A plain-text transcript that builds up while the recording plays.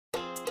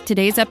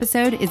Today's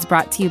episode is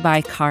brought to you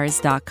by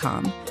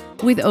Cars.com.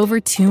 With over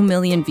 2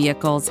 million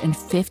vehicles and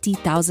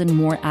 50,000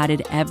 more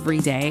added every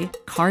day,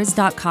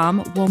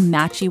 Cars.com will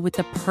match you with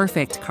the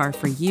perfect car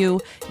for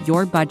you,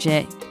 your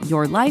budget,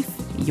 your life,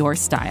 your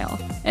style.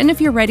 And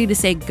if you're ready to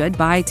say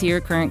goodbye to your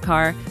current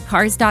car,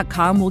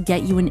 Cars.com will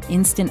get you an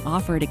instant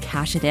offer to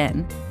cash it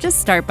in.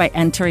 Just start by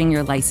entering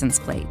your license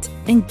plate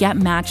and get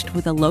matched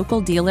with a local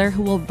dealer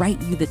who will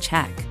write you the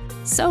check.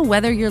 So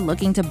whether you're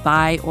looking to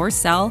buy or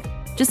sell,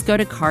 just go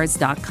to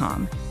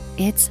Cars.com.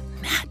 It's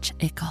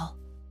magical.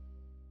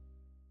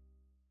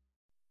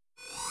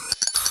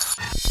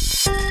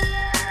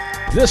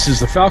 This is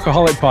the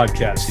Falcoholic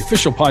Podcast, the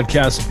official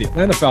podcast of the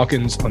Atlanta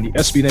Falcons on the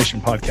SB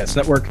Nation Podcast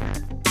Network.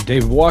 I'm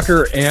David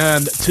Walker,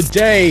 and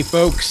today,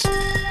 folks,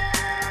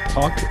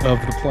 talk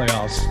of the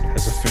playoffs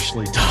has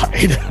officially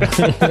died.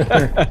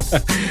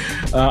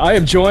 I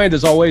am joined,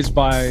 as always,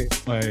 by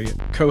my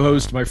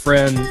co-host, my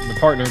friend, my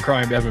partner in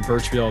crime, Evan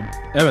Birchfield.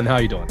 Evan, how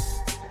you doing?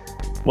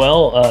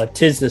 Well,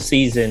 'tis the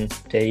season,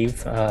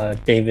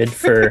 David,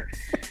 for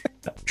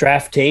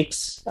draft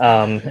takes.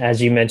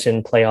 As you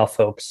mentioned, playoff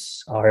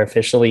hopes are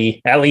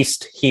officially, at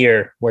least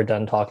here, we're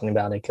done talking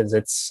about it because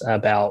it's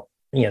about,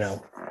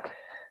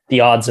 the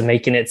odds of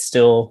making it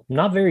still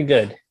not very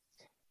good.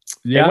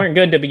 Yeah. They weren't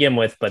good to begin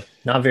with, but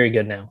not very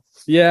good now.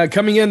 Yeah,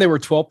 coming in, they were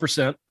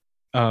 12%.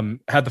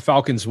 Had the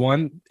Falcons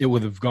won, it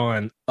would have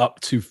gone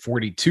up to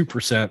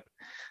 42%.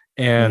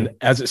 And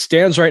as it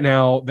stands right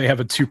now, they have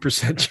a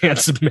 2%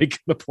 chance of making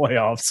the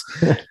playoffs.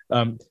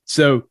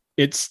 So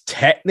it's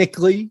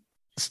technically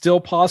still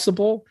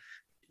possible,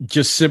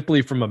 just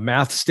simply from a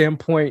math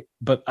standpoint.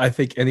 But I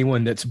think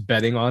anyone that's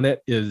betting on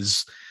it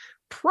is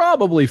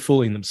probably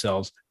fooling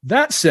themselves.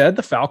 That said,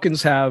 the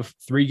Falcons have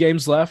 3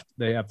 games left.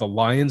 They have the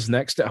Lions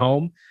next at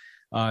home.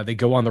 They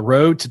go on the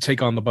road to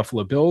take on the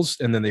Buffalo Bills,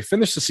 and then they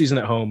finish the season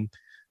at home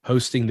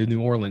hosting the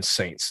New Orleans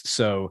Saints.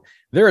 So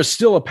there is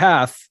still a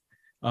path.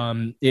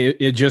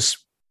 It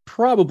just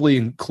probably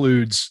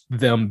includes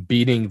them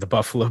beating the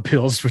Buffalo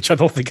Bills, which I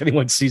don't think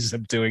anyone sees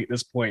them doing at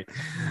this point.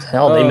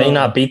 Hell, they may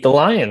not beat the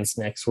Lions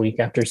next week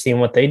after seeing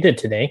what they did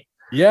today.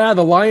 Yeah,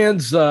 the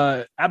Lions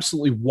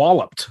absolutely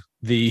walloped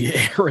the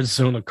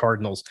Arizona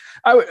Cardinals.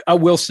 I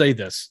will say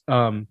this,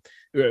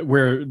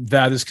 where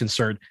that is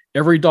concerned,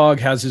 every dog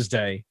has his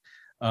day,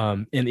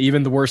 and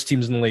even the worst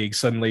teams in the league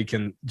suddenly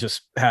can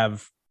just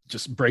have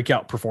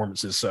breakout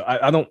performances. So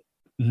I don't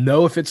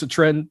know if it's a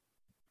trend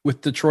with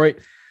Detroit.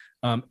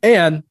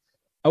 And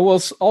I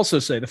will also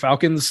say the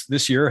Falcons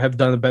this year have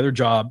done a better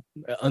job,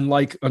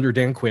 unlike under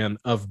Dan Quinn,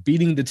 of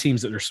beating the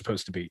teams that they're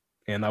supposed to beat.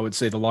 And I would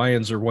say the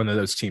Lions are one of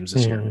those teams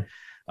this year.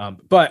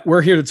 But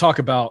we're here to talk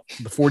about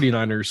the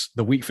 49ers,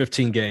 the Week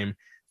 15 game.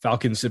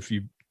 Falcons, if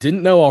you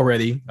didn't know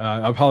already,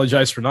 I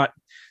apologize for not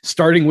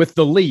starting with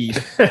the lead.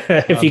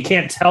 If you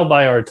can't tell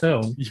by our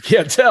tone. You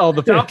can't tell.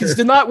 The Falcons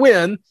did not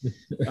win.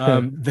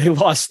 They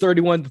lost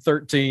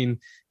 31-13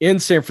 in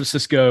San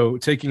Francisco,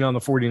 taking on the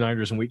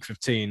 49ers in Week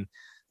 15.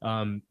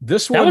 That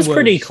was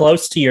pretty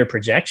close to your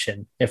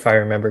projection, if I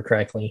remember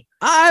correctly.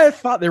 I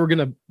thought they were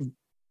going to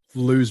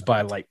lose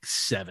by like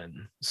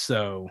 7.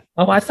 So,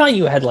 I thought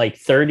you had like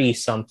 30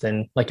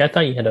 something. Like I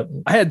thought you had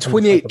I had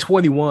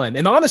 28-21.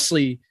 And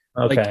honestly,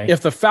 okay, like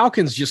if the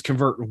Falcons just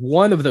convert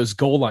one of those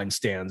goal line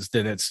stands,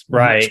 then it's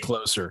much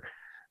closer.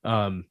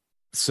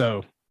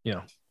 So,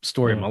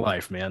 story of my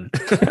life, man.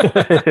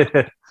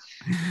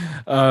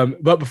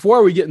 But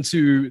before we get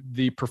into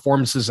the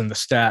performances and the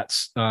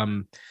stats,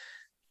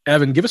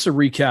 Evan, give us a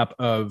recap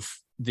of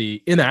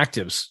the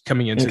inactives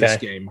coming into this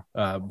game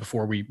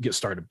before we get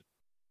started.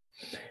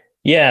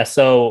 Yeah,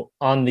 so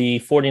on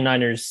the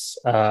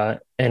 49ers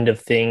end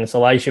of things,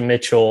 Elijah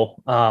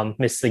Mitchell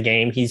missed the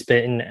game. He's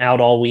been out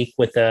all week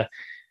with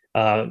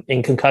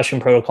in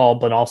concussion protocol,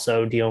 but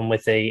also dealing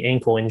with a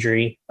ankle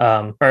injury,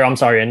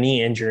 a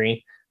knee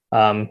injury.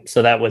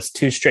 So that was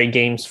 2 straight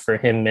games for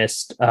him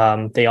missed.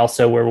 They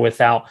also were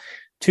without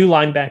 2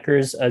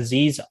 linebackers,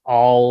 Azeez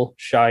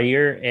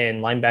Al-Shaair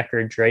and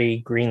linebacker Dre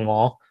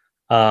Greenlaw,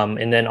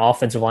 and then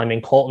offensive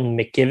lineman Colton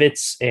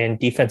McKivitz and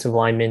defensive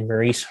lineman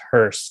Maurice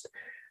Hurst.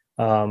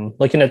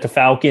 Looking at the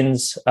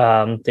Falcons,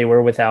 they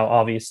were without,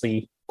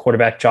 obviously,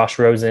 quarterback Josh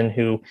Rosen,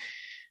 who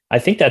I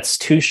think that's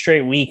 2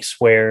 straight weeks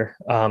where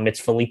it's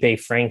Felipe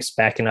Franks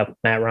backing up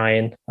Matt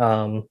Ryan,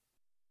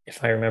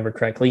 if I remember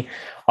correctly.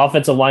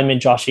 Offensive lineman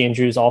Josh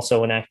Andrews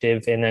also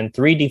inactive, and then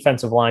 3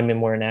 defensive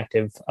linemen were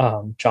inactive,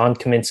 John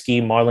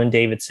Kaminsky, Marlon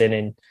Davidson,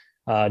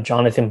 and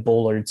Jonathan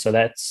Bullard. So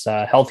that's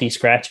healthy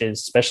scratches,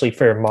 especially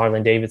for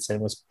Marlon Davidson,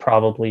 was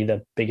probably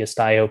the biggest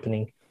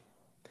eye-opening.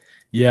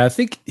 Yeah, I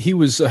think he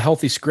was a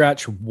healthy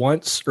scratch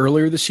once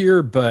earlier this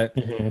year, but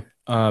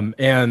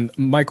and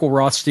Michael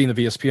Rothstein of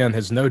ESPN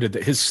has noted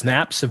that his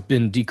snaps have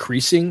been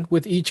decreasing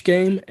with each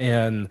game,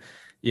 and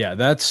yeah,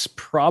 that's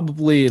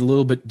probably a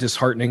little bit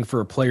disheartening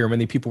for a player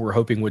many people were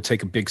hoping would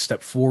take a big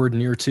step forward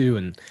in year 2,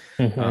 and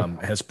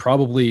has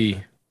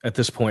probably, at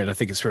this point, I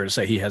think it's fair to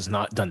say he has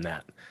not done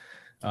that.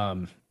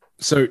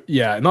 So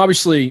yeah, and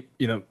obviously,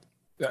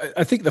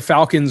 I think the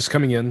Falcons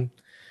coming in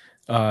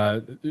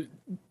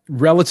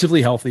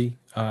relatively healthy,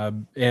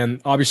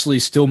 and obviously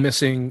still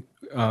missing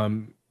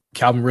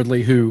Calvin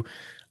Ridley, who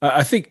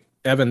I think,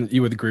 Evan,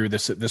 you would agree with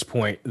this at this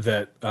point,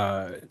 that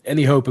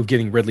any hope of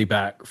getting Ridley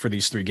back for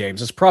these 3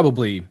 games is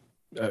probably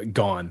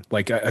gone.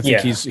 Like I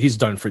think he's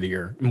done for the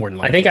year, more than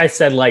likely. I think I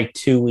said like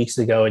 2 weeks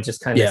ago, it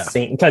just kind of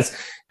seemed, because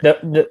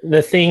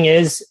the thing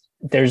is,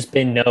 there's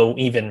been no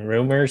even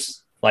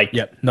rumors, like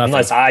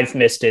unless I've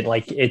missed it,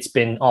 like it's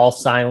been all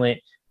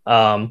silent,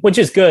 which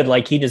is good.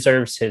 Like he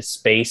deserves his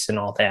space and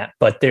all that,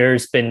 but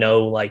there's been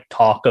no like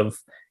talk of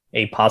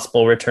a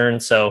possible return.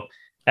 So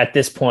at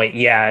this point,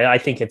 I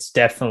think it's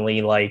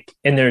definitely like,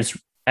 and there's,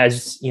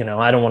 as you know,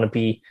 I don't want to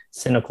be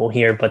cynical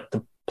here, but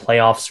the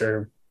playoffs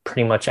are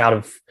pretty much out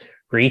of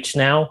reach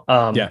now.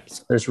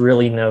 So there's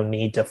really no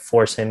need to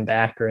force him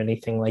back or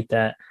anything like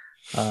that.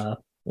 So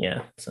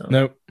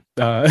nope.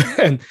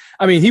 And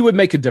I mean, he would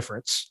make a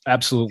difference.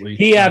 Absolutely.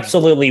 He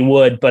absolutely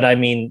would. But I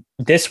mean,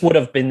 this would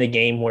have been the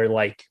game where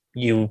like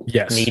you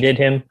needed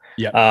him.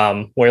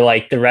 Yeah. Where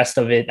like the rest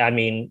of it, I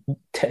mean,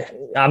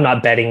 I'm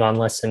not betting on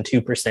less than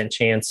 2%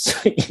 chance,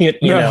 you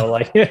know,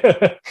 like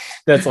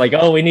that's like,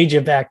 oh, we need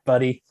you back,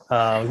 buddy.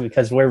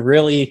 Because we're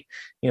really,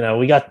 you know,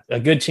 we got a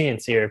good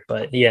chance here,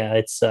 but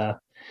it's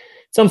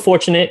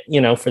unfortunate,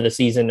 you know, for the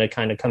season to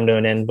kind of come to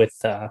an end with,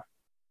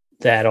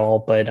 that all,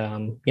 but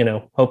you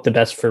know, hope the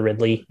best for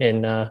Ridley,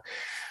 and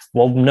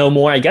we'll know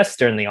more, I guess,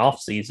 during the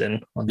off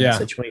season on the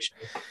situation.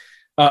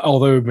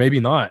 Although maybe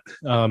not.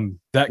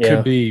 That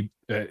could be,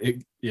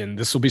 and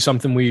this will be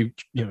something we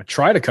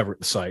try to cover at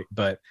the site,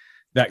 but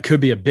that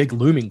could be a big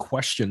looming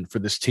question for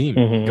this team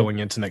going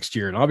into next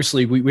year. And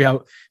obviously, we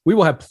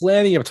will have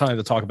plenty of time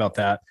to talk about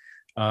that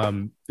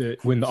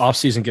when the off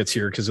season gets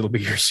here, because it'll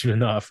be here soon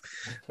enough.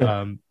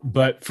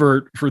 But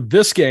for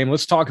this game,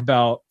 let's talk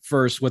about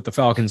first what the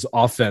Falcons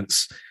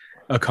offense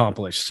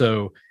accomplished.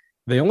 So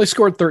they only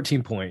scored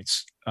 13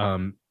 points.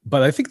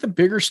 But I think the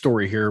bigger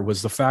story here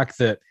was the fact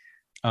that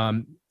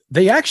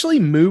they actually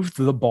moved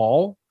the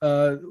ball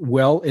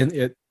well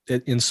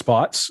in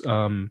spots.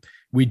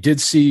 We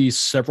did see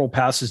several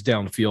passes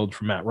downfield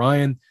from Matt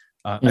Ryan.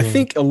 I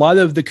think a lot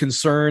of the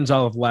concerns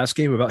out of last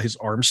game about his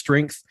arm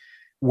strength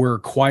were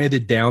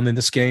quieted down in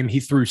this game. He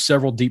threw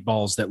several deep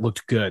balls that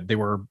looked good. They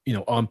were,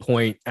 on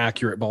point,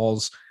 accurate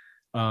balls.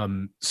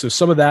 So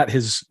some of that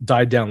has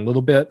died down a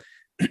little bit.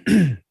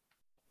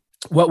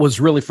 What was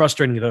really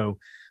frustrating, though,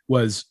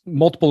 was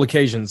multiple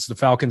occasions the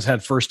Falcons had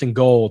 1st and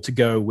goal to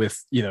go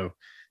with,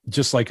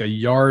 just like a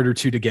yard or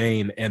 2 to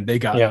gain, and they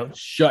got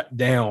shut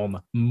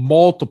down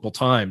multiple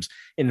times.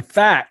 In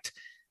fact,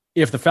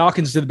 if the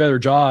Falcons did a better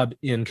job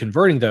in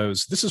converting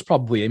those, this is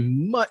probably a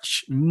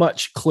much,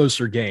 much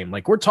closer game.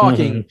 Like we're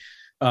talking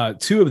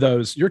 2 of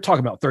those, you're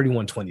talking about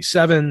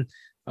 31-27.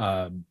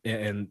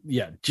 And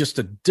just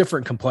a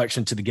different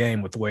complexion to the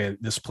game with the way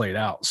this played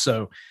out.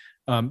 So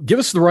give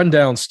us the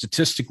rundown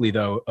statistically,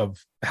 though,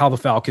 of how the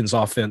Falcons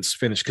offense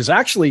finished. Because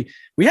actually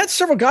we had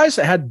several guys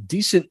that had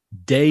decent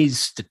days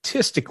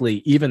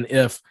statistically, even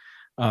if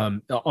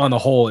on the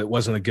whole, it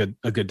wasn't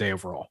a good day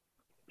overall.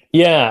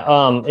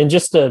 Yeah. And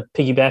just to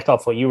piggyback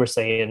off what you were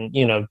saying,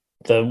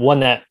 the one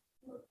that,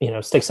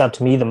 sticks out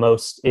to me the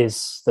most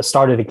is the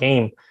start of the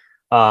game,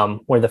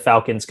 where the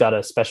Falcons got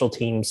a special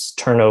teams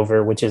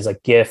turnover, which is a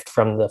gift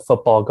from the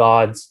football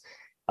gods.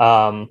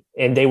 And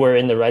they were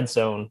in the red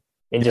zone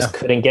and just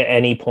couldn't get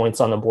any points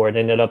on the board,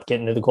 ended up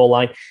getting to the goal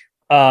line.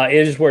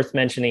 It is worth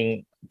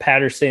mentioning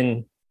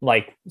Patterson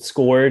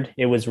scored.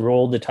 It was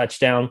ruled a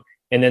touchdown,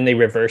 and then they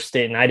reversed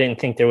it. And I didn't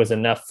think there was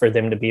enough for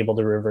them to be able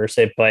to reverse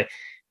it, but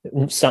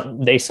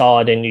they saw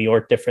it in New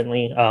York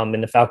differently.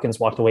 And the Falcons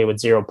walked away with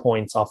 0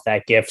 points off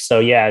that gift. So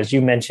as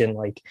you mentioned,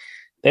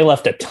 they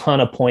left a ton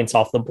of points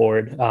off the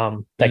board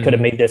that could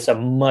have made this a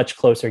much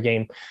closer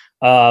game.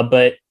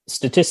 But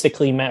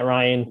statistically, Matt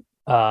Ryan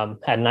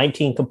had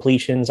 19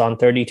 completions on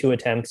 32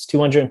 attempts,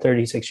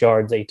 236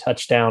 yards, a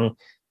touchdown,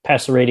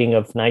 passer rating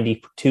of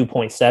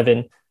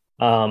 92.7.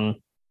 I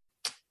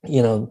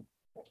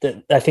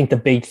think the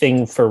big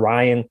thing for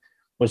Ryan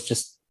was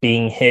just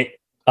being hit.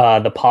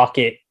 The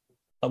pocket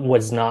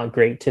was not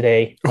great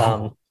today.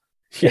 I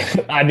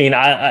mean,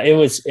 it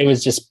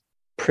was just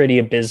pretty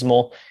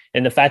abysmal.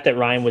 And the fact that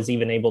Ryan was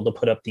even able to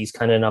put up these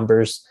kind of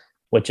numbers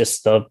with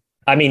just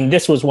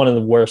this was one of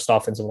the worst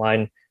offensive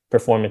line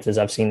performances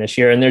I've seen this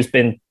year. And there's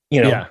been,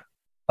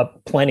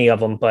 plenty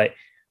of them, but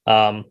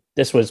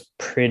this was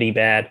pretty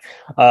bad.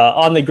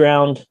 On the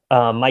ground,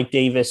 Mike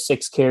Davis,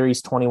 6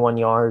 carries, 21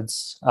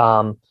 yards.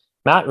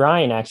 Matt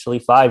Ryan, actually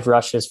 5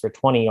 rushes for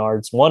 20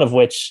 yards, one of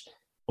which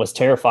was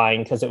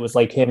terrifying because it was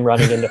like him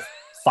running into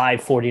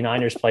 5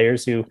 49ers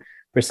players who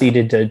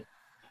proceeded to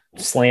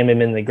slam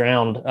him in the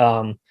ground.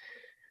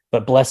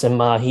 But bless him,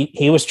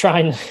 he was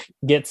trying to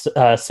get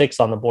 6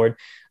 on the board.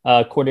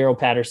 Cordero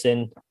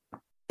Patterson,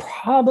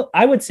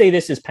 I would say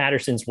this is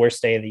Patterson's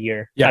worst day of the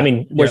year. Yeah. I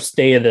mean, worst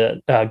day of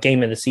the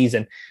game of the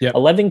season. Yep.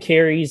 11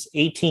 carries,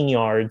 18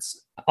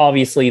 yards.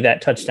 Obviously,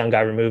 that touchdown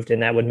got removed,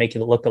 and that would make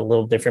it look a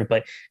little different.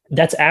 But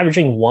that's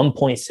averaging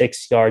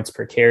 1.6 yards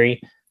per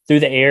carry.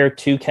 Through the air,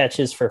 2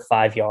 catches for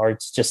 5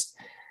 yards. Just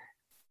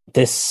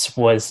this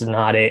was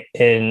not it.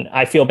 And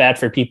I feel bad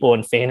for people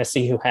in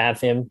fantasy who have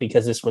him,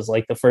 because this was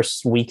like the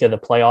first week of the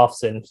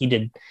playoffs, and he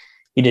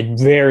did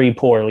very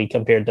poorly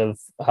compared to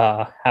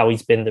how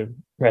he's been the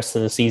rest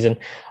of the season.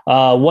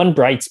 One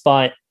bright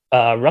spot,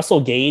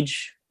 Russell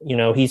Gage,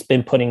 he's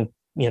been putting,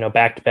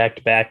 back to back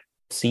to back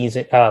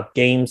season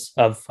games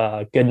of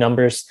good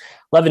numbers.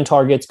 11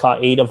 targets,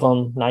 caught 8 of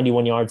them,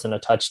 91 yards and a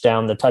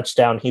touchdown. The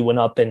touchdown, he went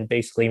up and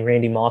basically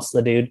Randy Moss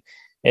the dude.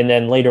 And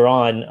then later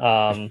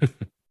on,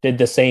 did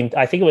the same.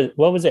 I think it was,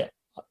 what was it?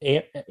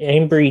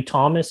 Ambry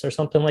Thomas or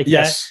something like that.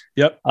 Yes.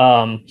 Yep.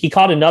 He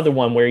caught another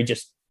one where he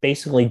just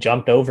basically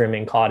jumped over him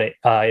and caught it.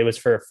 It was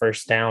for a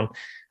first down.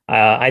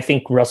 I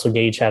think Russell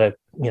Gage had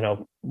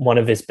one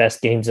of his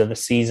best games of the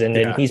season,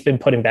 and he's been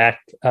putting back,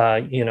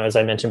 as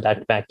I mentioned,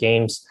 back-to-back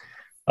games.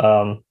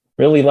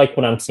 Really like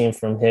what I'm seeing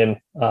from him,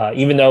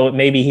 even though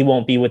maybe he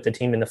won't be with the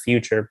team in the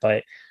future,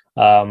 but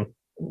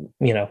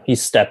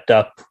he's stepped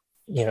up,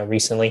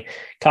 recently.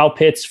 Kyle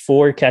Pitts,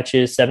 4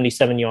 catches,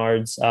 77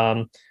 yards,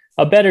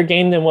 a better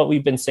game than what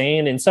we've been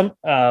saying. And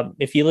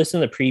if you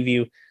listen to the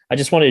preview, I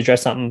just want to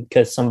address something,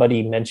 because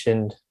somebody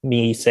mentioned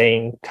me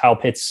saying Kyle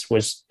Pitts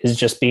is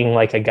just being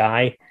like a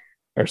guy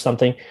or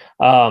something.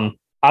 I'm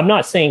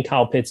not saying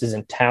Kyle Pitts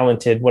isn't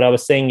talented. What I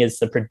was saying is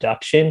the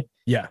production.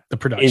 Yeah, the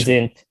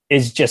production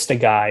is just a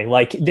guy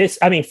like this.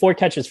 I mean, 4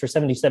 catches for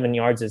 77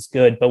 yards is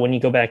good, but when you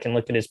go back and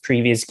look at his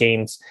previous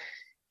games,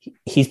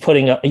 he's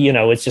putting up,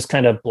 it's just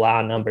kind of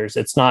blah numbers.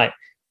 It's not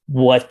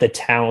what the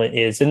talent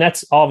is. And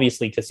that's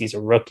obviously because he's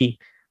a rookie.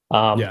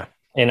 And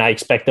I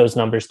expect those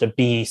numbers to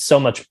be so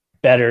much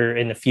better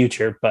in the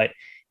future, but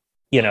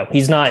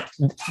he's not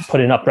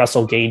putting up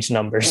Russell Gage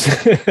numbers.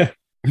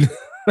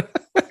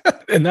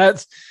 And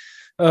that's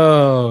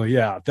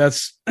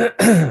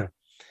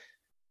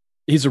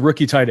he's a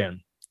rookie tight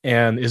end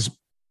and is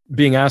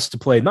being asked to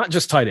play not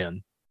just tight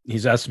end.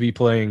 He's asked to be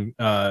playing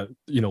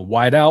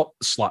wide out,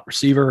 slot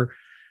receiver.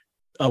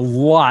 A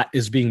lot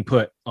is being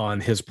put on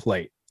his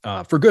plate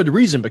for good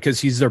reason, because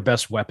he's their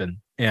best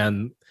weapon,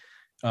 and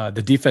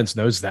the defense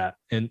knows that.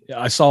 And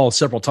I saw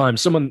several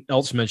times, someone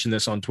else mentioned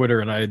this on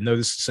Twitter, and I had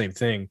noticed the same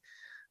thing.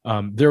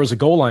 There was a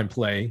goal line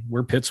play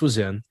where Pitts was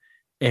in,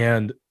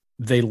 and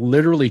they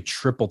literally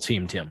triple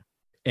teamed him.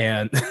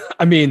 And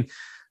I mean,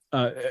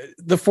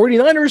 the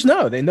 49ers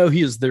know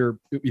he is their,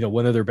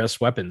 one of their best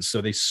weapons.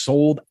 So they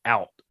sold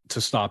out to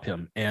stop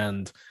him.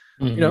 And,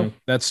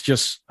 that's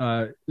just,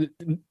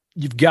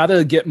 you've got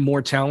to get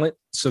more talent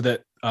so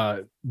that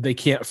they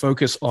can't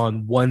focus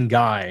on one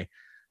guy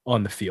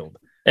on the field.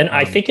 And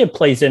I think it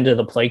plays into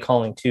the play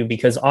calling too,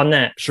 because on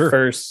that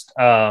first,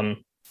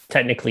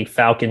 technically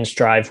Falcons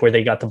drive where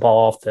they got the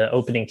ball off the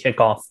opening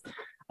kickoff,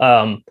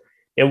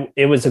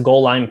 it was a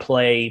goal line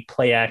play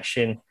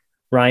action.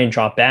 Ryan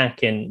dropped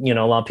back, and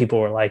a lot of people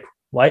were like,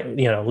 "Why?"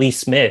 Lee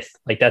Smith,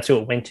 like that's who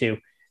it went to,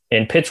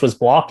 and Pitts was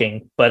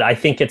blocking. But I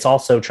think it's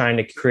also trying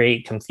to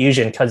create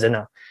confusion, because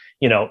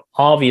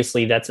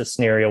obviously that's a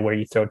scenario where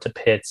you throw it to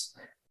Pitts.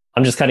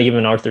 I'm just kind of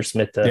giving Arthur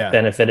Smith the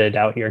benefit of the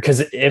doubt here,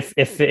 because if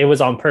it was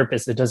on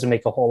purpose, it doesn't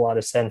make a whole lot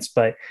of sense.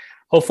 But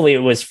hopefully it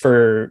was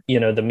for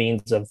the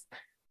means of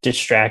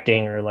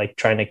distracting or like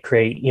trying to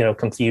create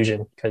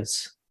confusion,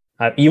 because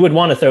you would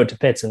want to throw it to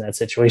Pitts in that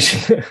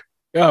situation.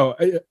 Oh,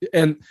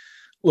 and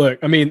look,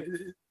 I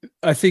mean,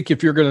 I think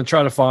if you're going to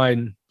try to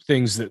find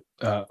things that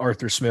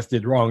Arthur Smith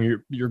did wrong,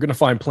 you're going to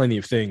find plenty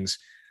of things.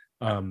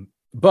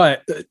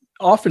 But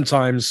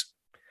oftentimes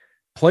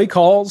play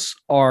calls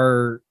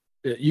are,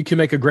 you can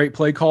make a great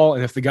play call,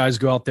 and if the guys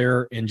go out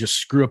there and just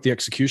screw up the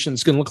execution,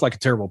 it's going to look like a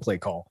terrible play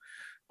call.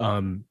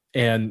 And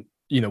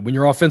when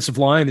your offensive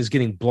line is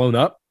getting blown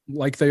up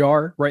like they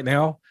are right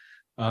now,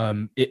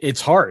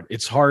 it's hard.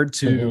 It's hard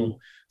to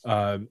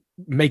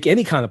make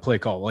any kind of play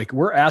call. Like,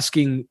 we're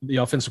asking the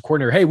offensive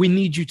coordinator, hey, we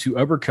need you to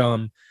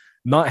overcome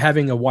not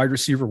having a wide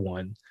receiver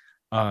one,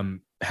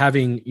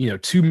 having,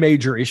 2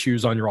 major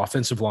issues on your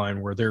offensive line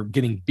where they're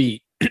getting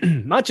beat,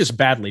 not just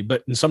badly,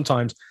 but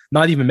sometimes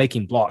not even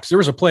making blocks. There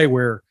was a play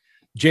where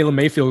Jalen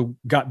Mayfield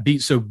got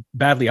beat so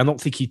badly, I don't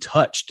think he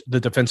touched the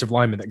defensive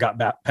lineman that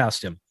got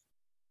past him.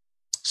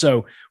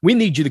 So we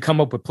need you to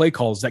come up with play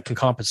calls that can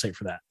compensate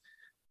for that.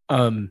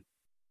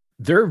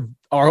 There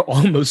are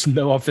almost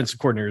no offensive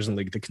coordinators in the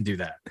league that can do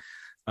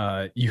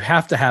that. You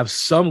have to have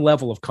some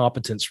level of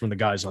competence from the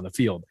guys on the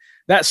field.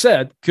 That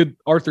said, could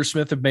Arthur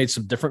Smith have made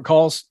some different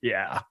calls?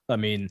 Yeah. I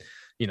mean,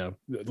 a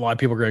lot of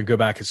people are going to go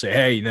back and say,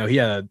 hey, he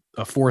had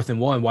a 4th and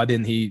 1. Why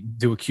didn't he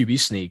do a QB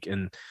sneak?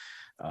 And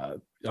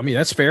I mean,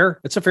 that's fair.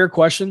 It's a fair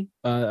question.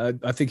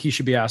 I think he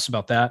should be asked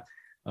about that.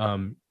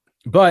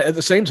 But at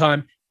the same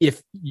time,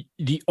 if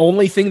the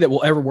only thing that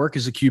will ever work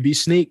is a QB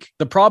sneak,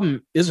 the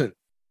problem isn't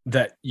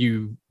that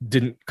you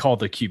didn't call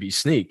the QB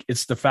sneak.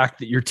 It's the fact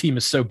that your team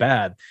is so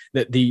bad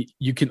that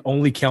you can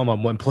only count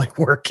on one play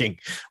working.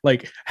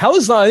 Like, how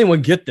does not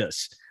anyone get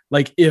this?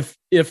 Like, if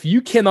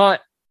you cannot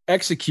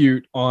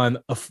execute on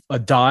a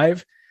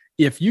dive,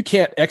 if you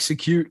can't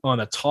execute on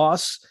a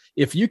toss,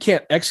 if you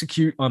can't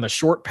execute on a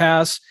short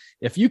pass,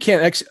 if you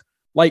can't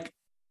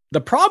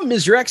the problem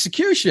is your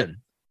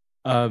execution.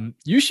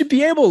 you should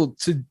be able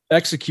to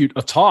execute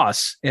a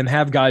toss and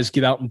have guys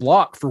get out and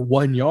block for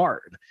 1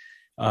 yard.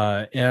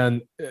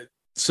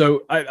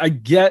 So I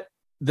get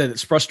that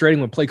it's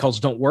frustrating when play calls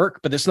don't work,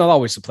 but it's not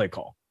always the play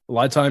call. A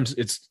lot of times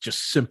it's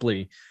just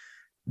simply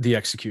the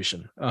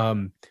execution.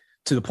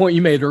 To the point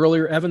you made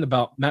earlier, Evan,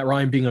 about Matt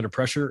Ryan being under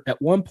pressure. At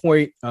one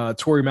point,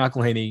 Tori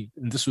McElhaney,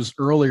 and this was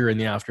earlier in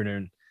the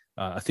afternoon,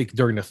 I think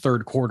during the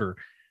third quarter,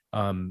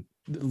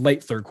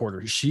 late third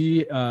quarter,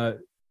 she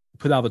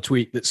put out a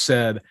tweet that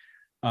said,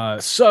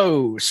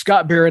 so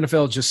Scott Bear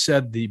NFL just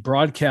said the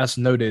broadcast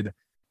noted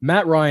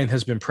Matt Ryan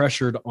has been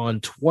pressured on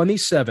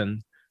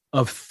 27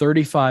 of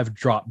 35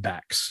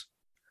 dropbacks.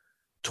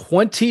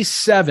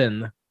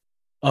 27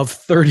 of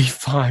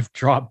 35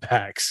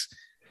 dropbacks.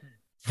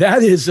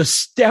 That is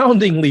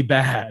astoundingly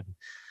bad.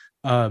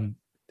 And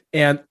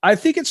I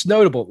think it's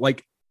notable.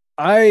 Like,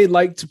 I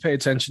like to pay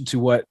attention to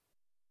what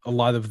a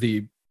lot of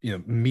the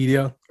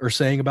media are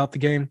saying about the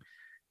game.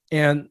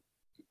 And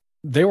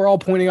they were all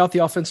pointing out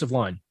the offensive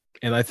line.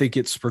 And I think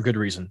it's for good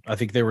reason. I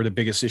think they were the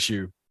biggest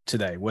issue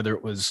today, whether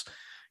it was,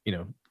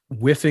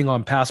 whiffing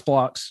on pass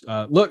blocks.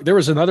 Look, there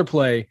was another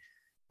play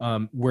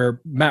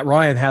where Matt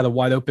Ryan had a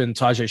wide open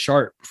Tajay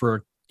Sharp for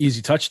an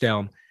easy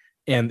touchdown.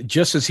 And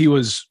just as he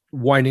was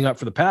winding up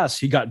for the pass,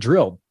 he got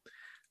drilled.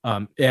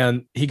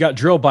 And he got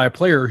drilled by a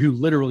player who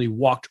literally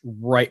walked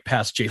right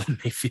past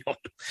Jalen Mayfield.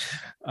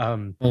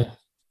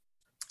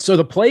 So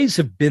the plays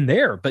have been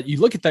there, but you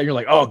look at that, and you're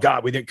like, oh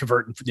God, we didn't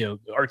convert.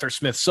 Arthur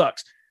Smith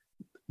sucks.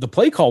 The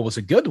play call was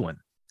a good one.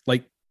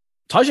 Like,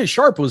 Tajay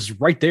Sharp was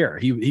right there.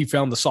 He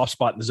found the soft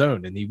spot in the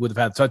zone and he would have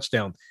had a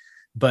touchdown.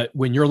 But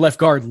when your left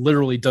guard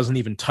literally doesn't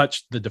even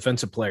touch the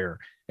defensive player,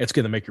 it's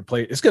going to make your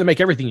play. It's going to make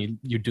everything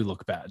you do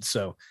look bad.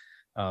 So,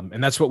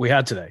 and that's what we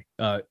had today.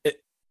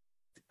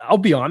 I'll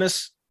be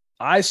honest.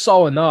 I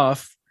saw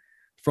enough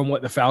from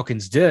what the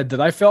Falcons did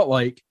that I felt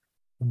like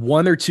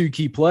one or two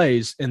key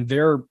plays, and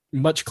they're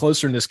much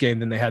closer in this game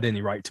than they had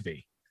any right to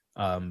be.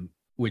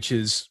 Which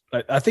is,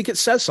 I think it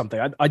says something.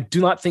 I do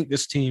not think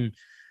this team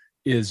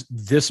is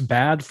this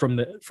bad from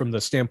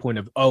the standpoint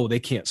of, oh, they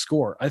can't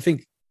score. I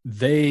think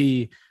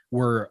they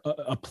were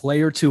a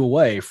play or two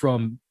away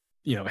from,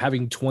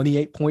 having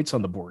 28 points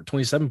on the board,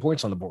 27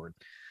 points on the board.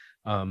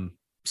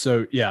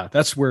 So yeah,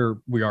 that's where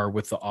we are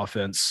with the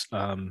offense.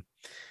 Evan,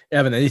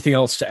 anything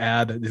else to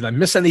add? Did I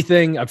miss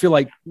anything? I feel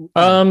like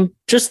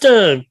just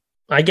a,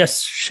 I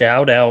guess,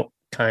 shout out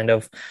kind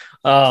of.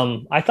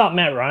 I thought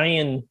Matt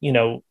Ryan,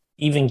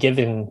 even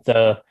given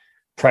the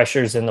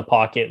pressures in the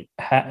pocket,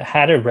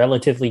 had a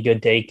relatively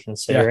good day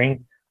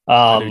considering.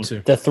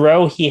 The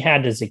throw he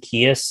had to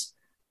Zacchaeus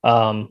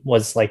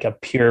was like a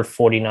pure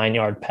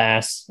 49-yard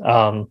pass.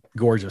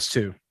 Gorgeous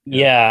too.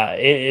 Yeah,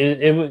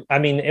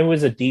 it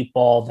was a deep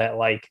ball that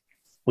like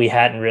we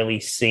hadn't really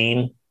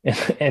seen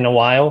in a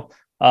while.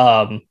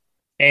 And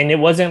it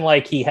wasn't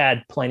like he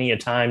had plenty of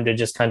time to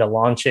just kind of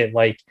launch it.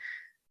 Like,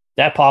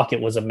 that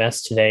pocket was a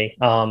mess today.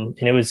 And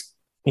it was,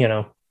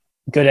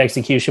 good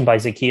execution by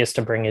Zacchaeus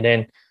to bring it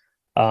in.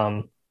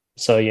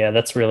 So yeah,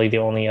 that's really the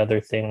only other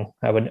thing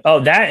I would,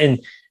 that and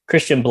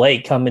Christian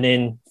Blake coming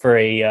in for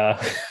a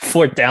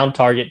fourth down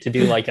target to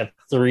do like a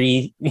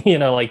three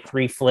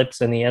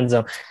flips in the end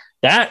zone.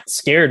 That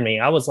scared me.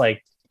 I was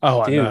like,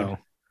 oh, dude, I know.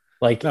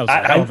 Like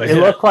it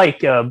looked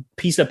like a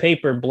piece of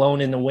paper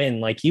blown in the wind.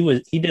 Like he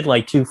did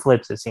like two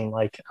flips, it seemed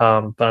like,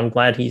 but I'm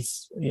glad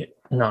he's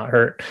not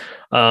hurt.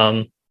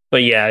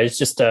 But yeah, it's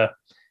just a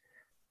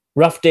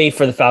rough day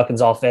for the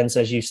Falcons offense.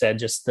 As you said,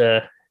 just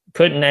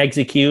couldn't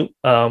execute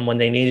when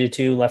they needed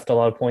to, left a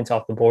lot of points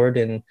off the board.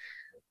 And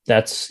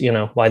that's,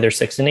 why they're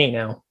 6-8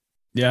 now.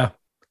 Yeah.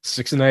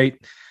 6-8,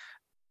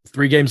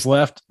 3 games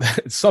left.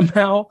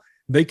 Somehow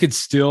they could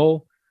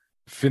still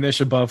finish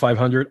above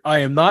 500. I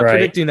am not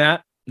predicting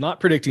that.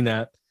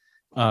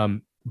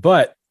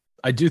 But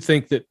I do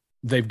think that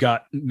they've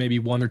got maybe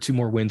 1 or 2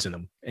 more wins in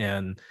them.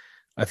 And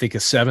I think a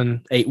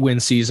 7-8 win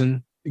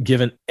season,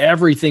 given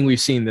everything we've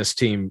seen this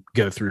team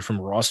go through from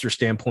a roster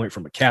standpoint,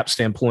 from a cap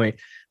standpoint,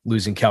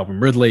 losing Calvin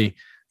Ridley,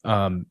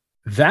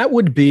 that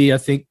would be, I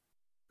think,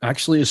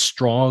 actually a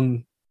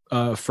strong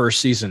first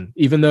season,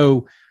 even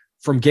though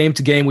from game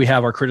to game we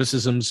have our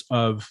criticisms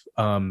of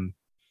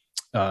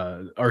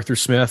Arthur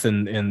Smith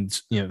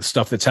and the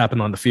stuff that's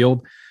happened on the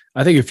field.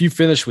 I think if you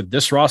finish with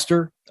this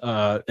roster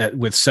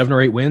with 7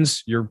 or 8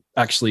 wins,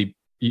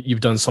 you've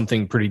done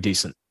something pretty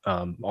decent,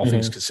 all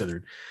things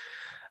considered.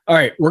 All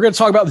right, we're going to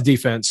talk about the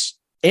defense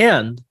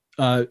and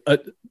a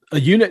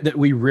unit that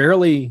we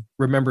rarely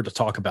remember to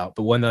talk about,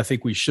 but one that I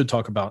think we should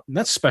talk about, and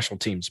that's special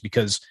teams,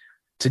 because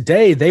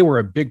today they were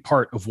a big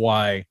part of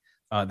why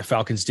the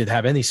Falcons did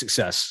have any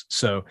success.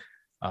 So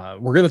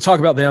we're going to talk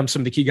about them, some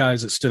of the key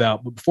guys that stood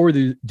out. But before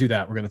we do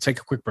that, we're going to take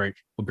a quick break.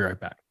 We'll be right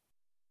back.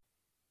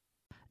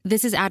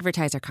 This is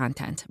advertiser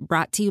content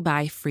brought to you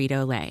by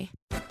Frito-Lay.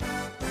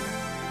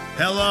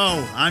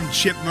 Hello, I'm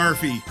Chip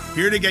Murphy,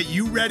 here to get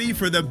you ready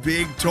for the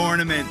big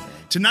tournament.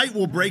 Tonight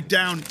we'll break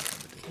down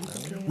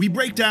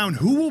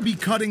who will be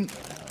cutting.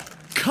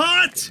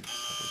 Cut!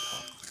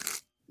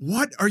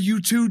 What are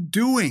you two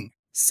doing?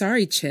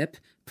 Sorry, Chip.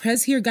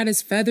 Prez here got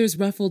his feathers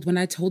ruffled when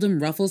I told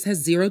him Ruffles has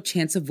zero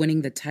chance of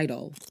winning the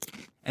title.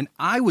 And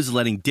I was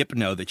letting Dip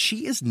know that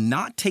she is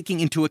not taking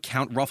into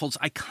account Ruffles'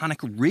 iconic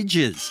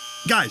ridges.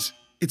 Guys,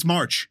 it's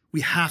March. We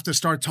have to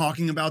start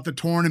talking about the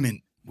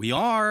tournament. We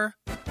are.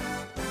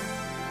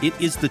 It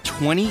is the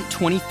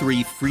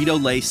 2023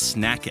 Frito-Lay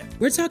Snack It.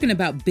 We're talking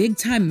about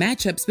big-time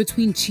matchups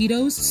between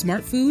Cheetos,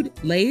 Smart Food,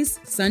 Lay's,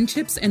 Sun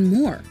Chips, and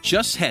more.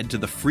 Just head to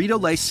the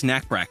Frito-Lay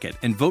Snack Bracket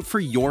and vote for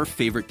your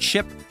favorite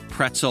chip,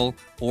 pretzel,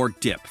 or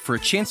dip for a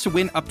chance to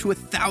win up to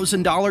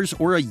 $1,000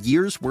 or a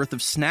year's worth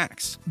of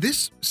snacks.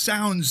 This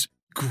sounds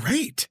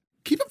great.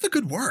 Keep up the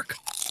good work.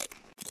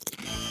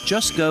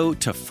 Just go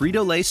to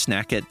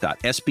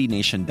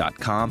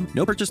fritolaysnackit.sbnation.com.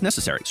 No purchase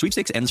necessary.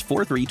 Sweepstakes ends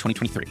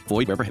 4/3/2023.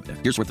 Void where prohibited.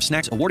 Here's worth of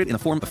snacks awarded in the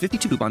form of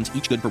 52 coupons,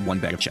 each good for one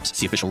bag of chips.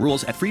 See official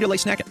rules at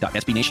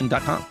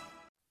fritolaysnackit.sbnation.com.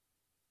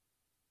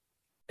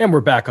 And we're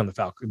back on the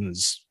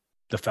Falcons,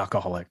 the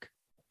Falcoholic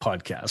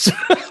podcast.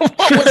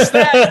 What was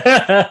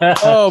that?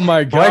 Oh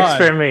my God. Works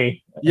for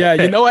me. Yeah,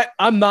 you know what?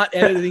 I'm not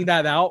editing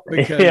that out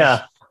because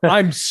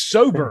I'm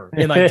sober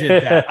and I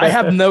did that. I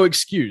have no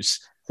excuse.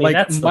 See, like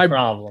that's the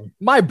problem.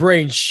 My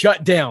brain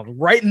shut down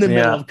right in the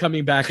middle of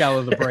coming back out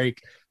of the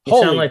break.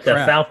 You sound like crap.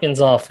 The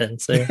Falcons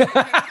offense.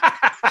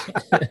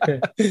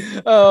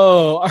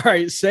 Oh, all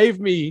right. Save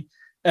me,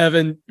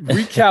 Evan.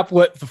 Recap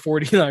what the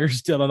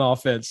 49ers did on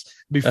offense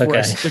before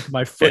I stick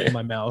my foot in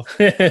my mouth.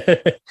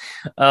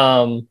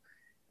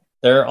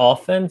 Their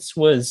offense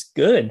was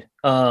good.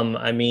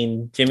 I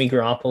mean, Jimmy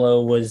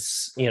Garoppolo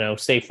was,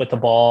 safe with the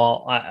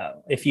ball.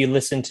 If you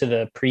listen to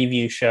the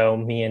preview show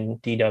me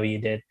and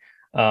DW did,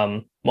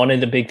 one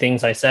of the big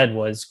things I said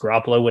was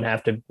Garoppolo would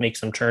have to make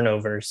some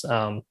turnovers.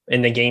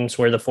 In the games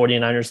where the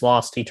 49ers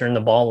lost, he turned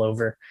the ball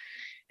over,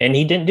 and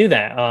he didn't do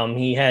that.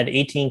 He had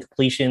 18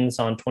 completions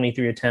on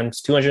 23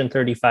 attempts,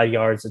 235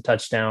 yards, a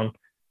touchdown,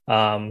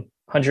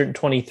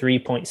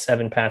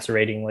 123.7 passer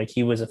rating. Like,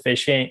 he was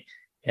efficient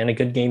and a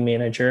good game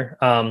manager.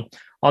 On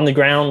the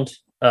ground,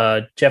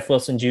 Jeff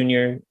Wilson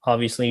Jr.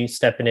 obviously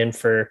stepping in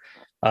for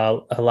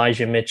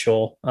Elijah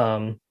Mitchell.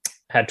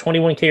 Had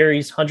 21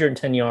 carries,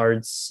 110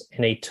 yards,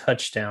 and a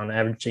touchdown,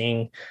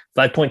 averaging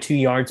 5.2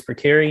 yards per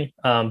carry.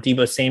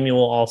 Deebo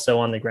Samuel also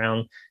on the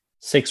ground,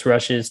 6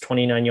 rushes,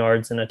 29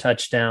 yards, and a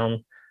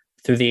touchdown.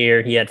 Through the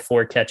air, he had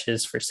 4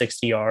 catches for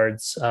 60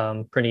 yards.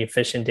 Pretty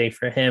efficient day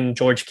for him.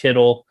 George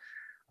Kittle,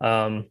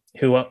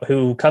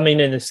 who coming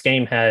in this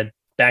game had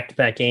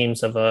back-to-back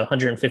games of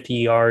 150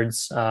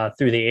 yards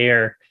through the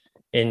air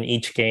in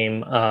each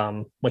game,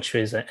 which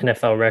was an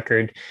NFL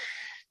record.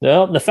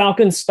 Well, the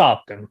Falcons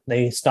stopped him.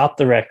 They stopped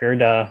the record,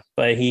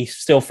 but he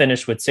still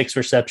finished with 6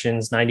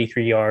 receptions,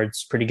 93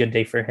 yards. Pretty good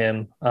day for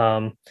him.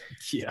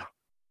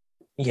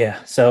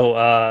 Yeah.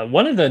 So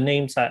one of the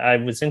names I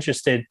was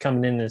interested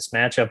coming in this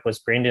matchup was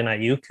Brandon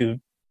Ayuk,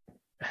 who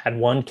had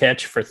 1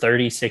 catch for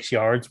 36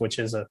 yards, which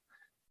is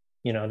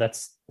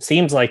that's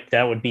seems like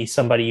that would be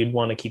somebody you'd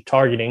want to keep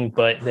targeting,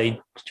 but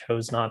they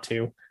chose not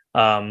to.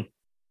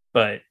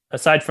 But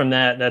aside from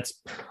that,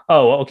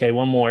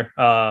 one more.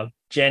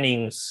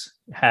 Jennings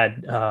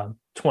had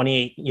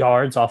 28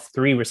 yards off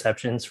 3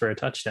 receptions for a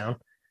touchdown.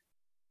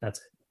 That's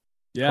it.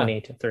 Yeah.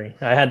 28-3.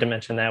 I had to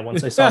mention that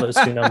once I saw those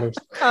 2 numbers.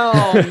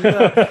 Oh,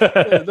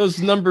 no. Those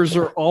numbers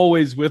are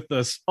always with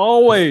us.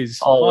 Always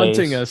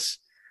haunting us.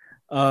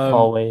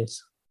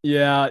 Always.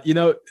 Yeah.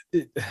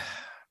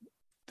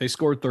 They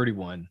scored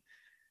 31.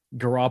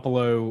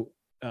 Garoppolo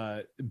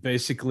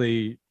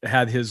basically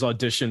had his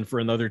audition for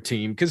another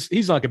team because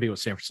he's not going to be with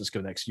San Francisco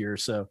next year.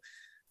 So,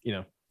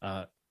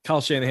 Kyle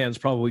Shanahan's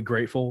probably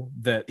grateful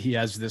that he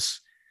has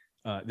this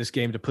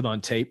game to put on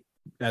tape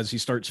as he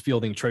starts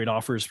fielding trade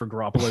offers for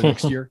Garoppolo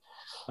next year.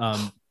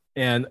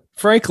 And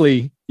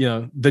frankly,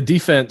 the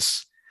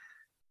defense,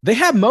 they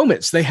had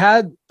moments. They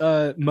had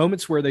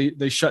moments where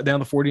they shut down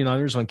the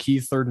 49ers on key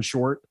 3rd and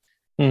short,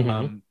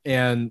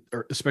 and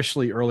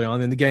especially early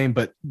on in the game.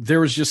 But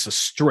there was just a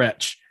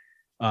stretch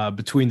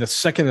between the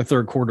 2nd and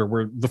 3rd quarter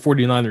where the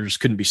 49ers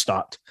couldn't be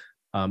stopped,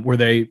 where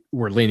they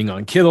were leaning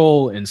on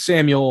Kittle and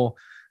Samuel.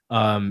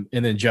 And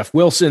then Jeff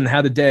Wilson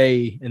had a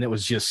day, and it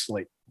was just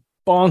like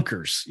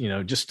bonkers,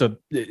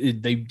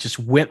 they just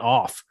went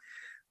off.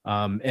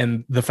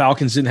 And the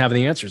Falcons didn't have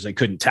any answers. They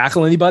couldn't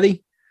tackle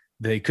anybody.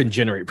 They couldn't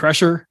generate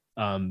pressure,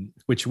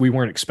 which we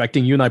weren't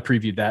expecting. You and I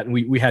previewed that, and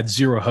we had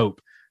zero hope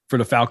for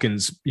the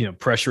Falcons,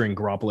 pressuring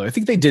Garoppolo. I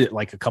think they did it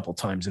like a couple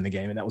times in the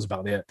game, and that was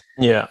about it.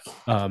 Yeah.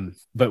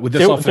 But with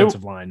this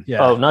offensive line,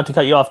 yeah. Oh, not to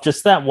cut you off,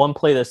 just that one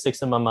play that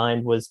sticks in my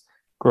mind was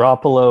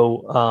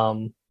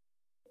Garoppolo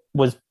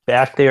was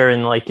back there,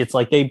 and it's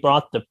like they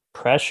brought the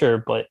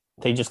pressure, but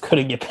they just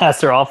couldn't get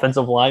past their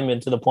offensive lineman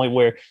to the point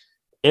where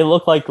it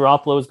looked like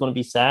Garoppolo was going to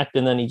be sacked,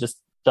 and then he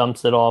just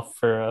dumps it off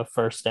for a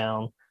first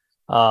down.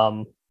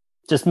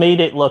 Just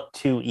made it look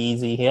too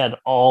easy. He had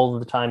all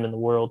the time in the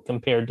world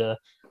compared to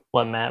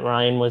what Matt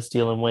Ryan was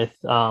dealing with.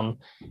 And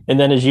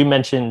then, as you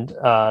mentioned,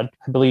 I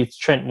believe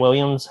Trent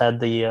Williams had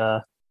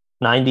the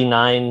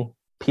 99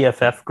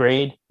 PFF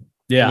grade.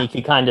 Yeah. And you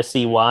could kind of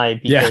see why,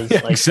 because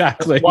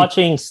exactly.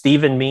 Watching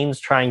Steven Means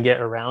try and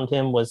get around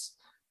him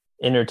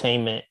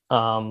entertainment.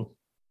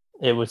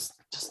 It was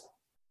just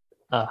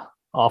a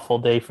awful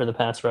day for the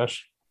pass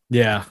rush.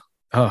 Yeah.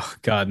 Oh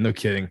God, no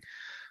kidding.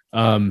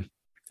 And,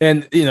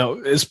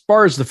 as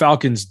far as the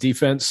Falcons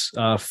defense,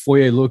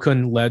 Foye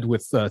Lukun led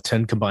with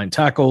 10 combined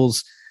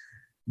tackles.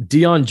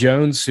 Deion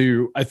Jones,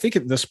 who I think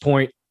at this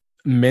point,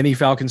 many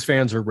Falcons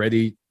fans are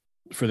ready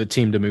for the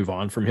team to move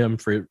on from him.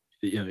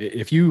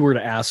 If you were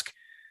to ask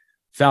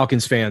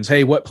Falcons fans,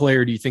 hey, what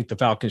player do you think the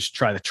Falcons should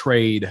try to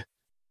trade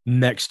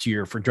next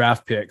year for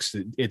draft picks?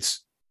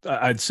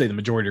 I'd say the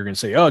majority are going to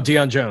say, oh,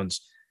 Deion Jones.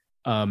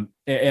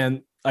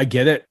 And I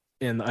get it.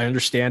 And I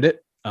understand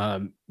it.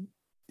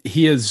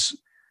 He is,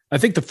 I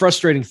think the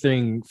frustrating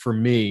thing for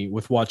me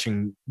with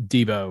watching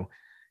Debo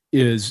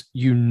is,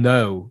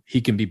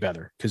 he can be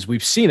better because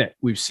we've seen it.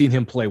 We've seen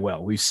him play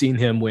well. We've seen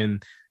him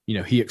when,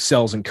 he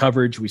excels in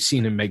coverage. We've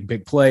seen him make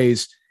big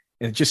plays.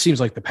 And it just seems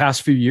like the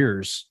past few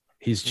years,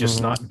 he's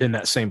just not been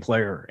that same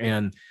player.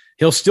 And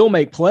he'll still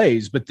make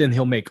plays, but then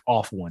he'll make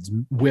off ones,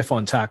 whiff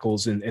on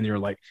tackles. And you're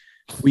like,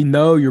 we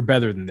know you're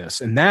better than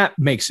this. And that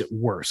makes it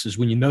worse, is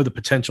when the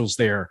potential's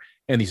there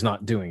and he's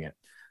not doing it.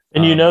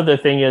 And the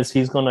thing is,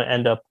 he's going to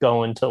end up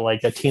going to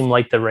like a team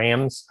like the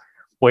Rams,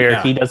 where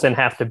he doesn't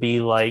have to be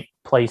like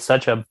play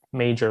such a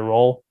major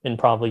role and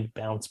probably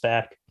bounce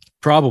back.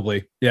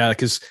 Probably. Yeah.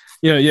 Because,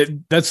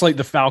 that's like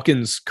the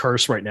Falcons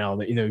curse right now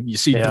that, you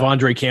see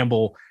Devondre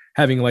Campbell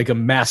having like a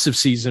massive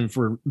season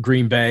for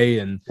Green Bay,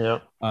 and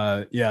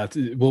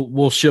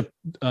we'll ship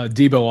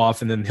Debo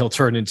off and then he'll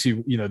turn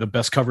into, the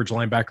best coverage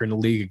linebacker in the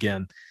league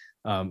again.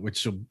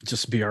 Which will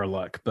just be our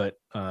luck. But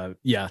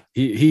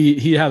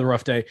he had a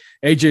rough day.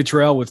 AJ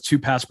Terrell with 2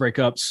 pass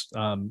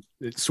breakups.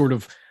 It's sort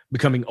of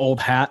becoming old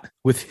hat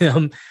with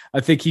him. I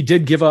think he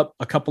did give up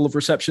a couple of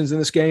receptions in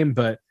this game,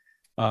 but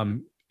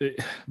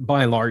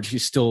by and large,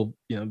 he's still,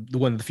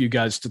 one of the few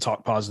guys to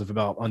talk positive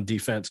about on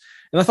defense.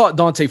 And I thought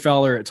Dante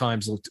Fowler at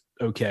times looked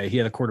okay. He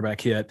had a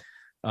quarterback hit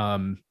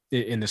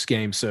in this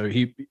game. So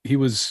he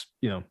was,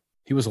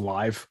 he was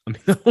alive. I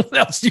mean, what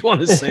else do you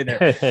want to say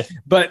there?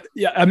 But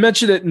yeah, I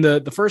mentioned it in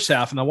the first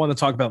half, and I want to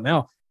talk about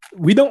now.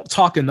 We don't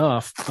talk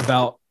enough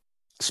about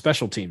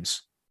special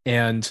teams.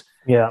 And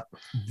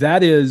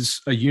that is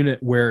a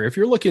unit where, if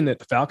you're looking at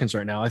the Falcons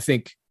right now, I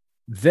think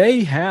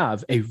they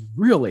have a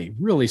really,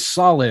 really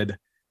solid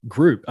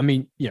group. I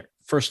mean,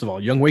 first of all,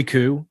 Younghoe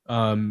Koo,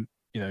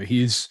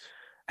 he's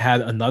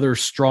had another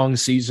strong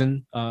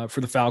season for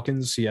the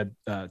Falcons. He had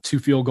 2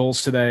 field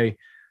goals today.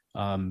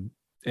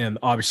 And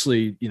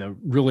obviously,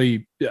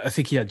 really, I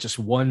think he had just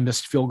 1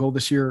 missed field goal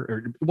this year,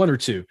 or 1 or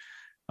 2.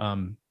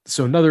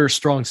 So another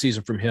strong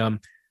season from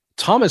him.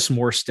 Thomas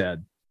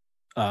Morstead,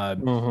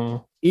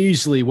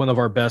 easily one of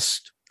our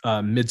best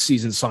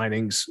midseason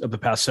signings of the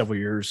past several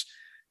years,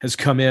 has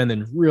come in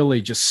and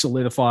really just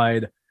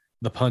solidified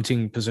the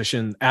punting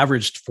position,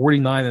 averaged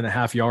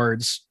 49.5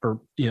 yards for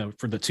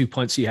the 2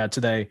 punts he had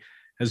today,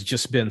 has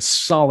just been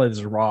solid as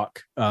a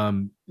rock,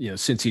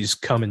 since he's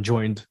come and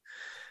joined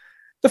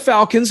the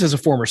Falcons as a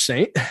former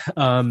Saint.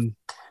 And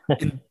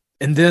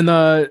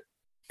then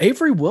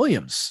Avery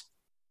Williams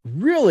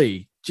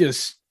really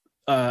just,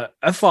 I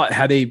thought,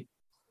 had a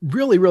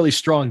really, really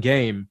strong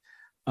game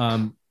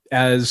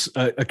as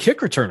a kick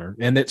returner.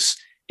 And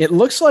it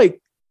looks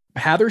like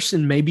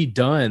Patterson may be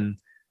done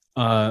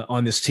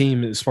on this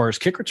team as far as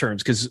kick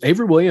returns, because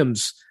Avery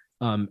Williams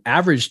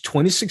averaged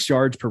 26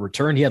 yards per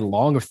return. He had a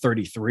long of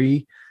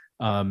 33.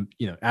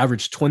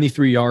 Averaged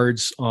 23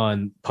 yards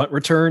on punt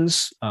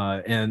returns,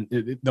 and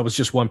that was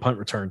just 1 punt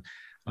return.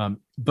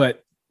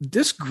 But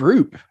this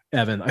group,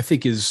 Evan, I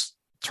think is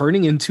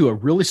turning into a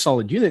really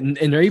solid unit.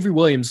 And Avery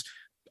Williams,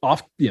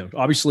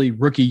 obviously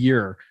rookie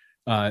year,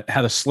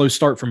 had a slow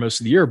start for most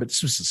of the year, but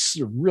this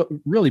was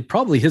really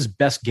probably his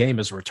best game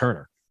as a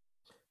returner.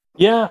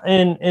 Yeah,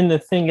 and the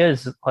thing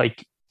is,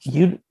 like,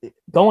 you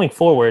going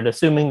forward,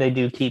 assuming they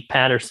do keep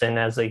Patterson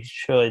as they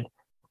should,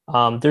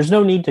 there's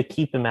no need to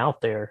keep him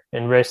out there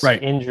and risk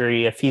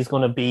injury if he's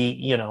going to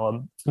be, a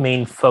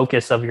main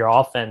focus of your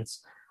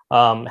offense.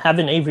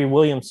 Having Avery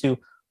Williams, who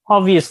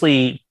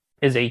obviously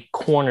is a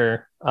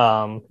corner,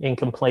 and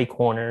can play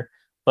corner,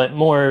 but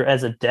more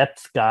as a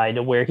depth guy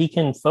to where he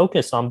can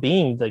focus on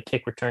being the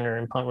kick returner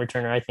and punt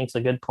returner, I think is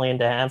a good plan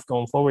to have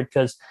going forward,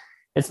 because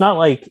it's not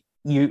like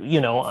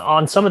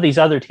on some of these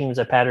other teams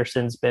that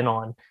Patterson's been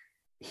on,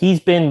 he's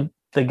been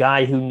the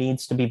guy who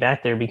needs to be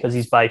back there because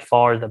he's by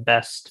far the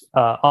best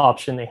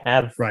option they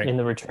have in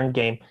the return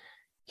game.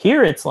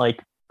 Here, it's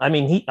like, I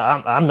mean,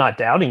 I'm not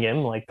doubting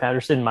him. Like,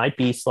 Patterson might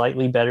be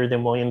slightly better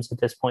than Williams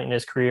at this point in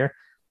his career,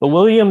 but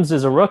Williams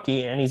is a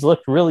rookie and he's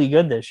looked really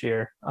good this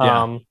year.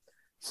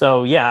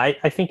 I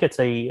think it's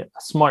a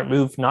smart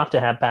move not to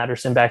have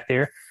Patterson back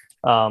there,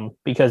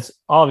 because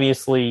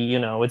obviously,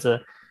 it's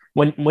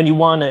when you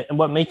want to,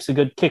 what makes a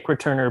good kick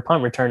returner,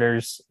 punt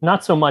returners,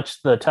 not so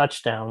much the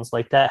touchdowns,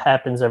 like that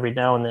happens every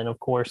now and then, of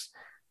course,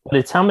 but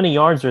it's how many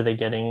yards are they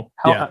getting?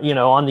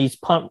 On these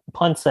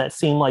punts that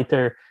seem like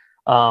they're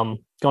going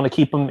to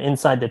keep them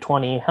inside the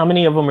 20, how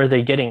many of them are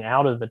they getting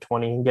out of the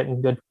 20 and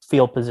getting good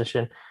field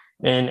position?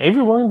 And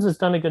Avery Williams has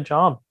done a good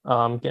job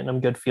getting him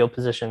good field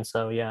position.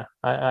 So, yeah,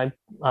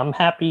 I'm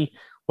happy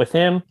with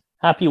him,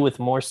 happy with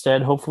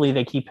Morstead. Hopefully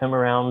they keep him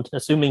around,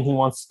 assuming he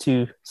wants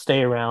to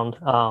stay around.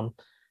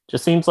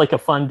 Just seems like a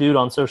fun dude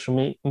on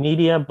social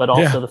media, but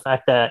also the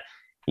fact that,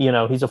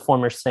 he's a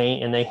former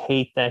Saint and they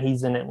hate that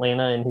he's in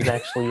Atlanta and he's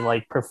actually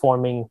like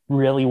performing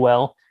really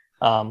well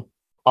on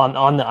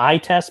the eye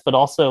test, but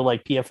also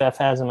like PFF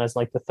has him as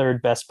like the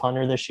third best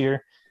punter this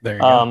year. There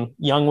you go.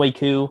 Young Wei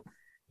Koo,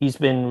 he's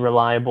been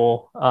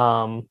reliable.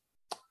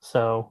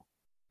 So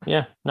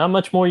yeah, not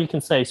much more you can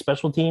say.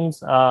 Special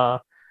teams,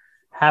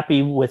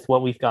 happy with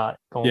what we've got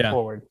going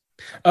forward.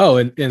 Oh,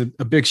 and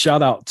a big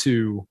shout out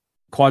to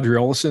Quadri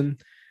Olson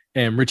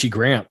and Richie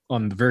Grant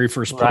on the very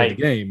first play of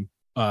the game.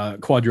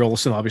 Quadri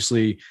Olson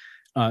obviously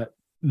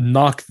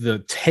knocked the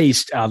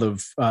taste out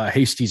of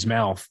Hasty's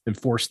mouth and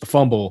forced the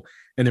fumble,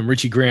 and then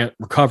Richie Grant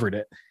recovered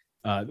it,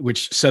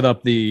 which set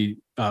up the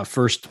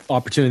first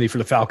opportunity for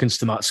the Falcons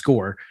to not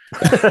score.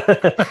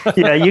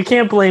 Yeah, you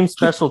can't blame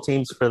special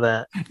teams for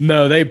that.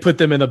 No, they put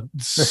them in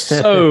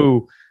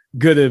so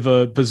good of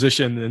a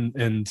position,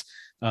 and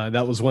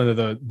that was one of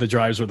the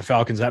drives where the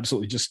Falcons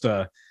absolutely just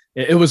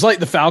it was like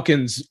the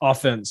Falcons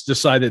offense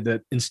decided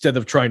that instead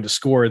of trying to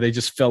score, they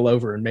just fell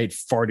over and made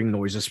farting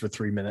noises for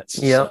 3 minutes.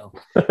 Yeah. So,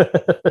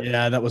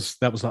 yeah, that was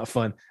not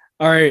fun.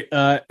 All right,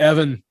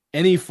 Evan,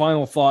 any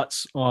final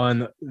thoughts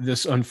on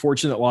this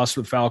unfortunate loss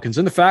for the Falcons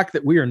and the fact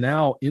that we are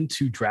now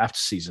into draft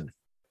season?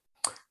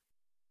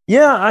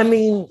 Yeah, I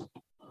mean,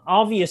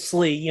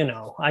 obviously,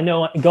 I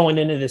know going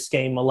into this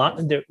game,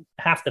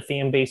 half the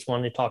fan base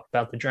wanted to talk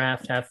about the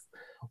draft, half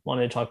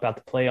wanted to talk about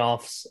the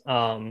playoffs.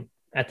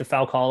 At the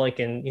Falcolic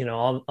and,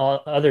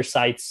 all other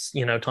sites,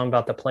 talking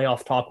about the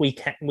playoff talk, we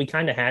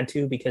kind of had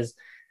to because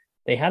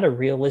they had a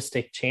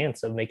realistic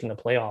chance of making the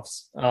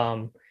playoffs.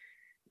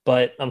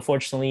 But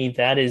unfortunately,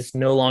 that is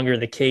no longer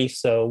the case.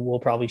 So we'll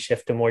probably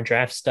shift to more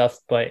draft stuff.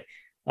 But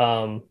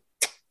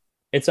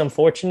it's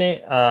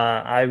unfortunate.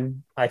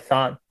 I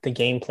thought the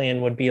game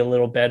plan would be a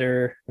little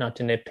better, not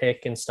to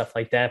nitpick and stuff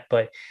like that.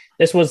 But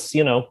this was,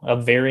 a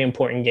very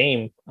important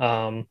game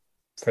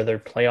for their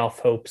playoff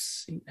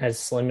hopes, as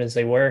slim as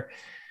they were.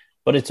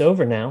 But it's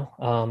over now,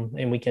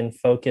 and we can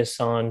focus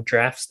on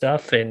draft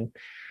stuff. And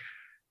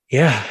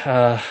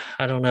I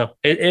don't know.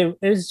 It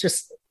was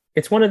just,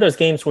 it's one of those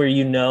games where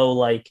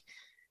like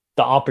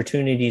the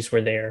opportunities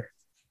were there,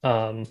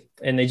 and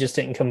they just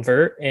didn't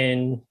convert.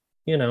 And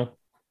the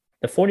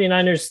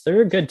 49ers,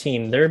 they're a good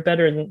team. They're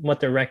better than what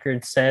their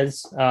record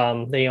says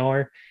they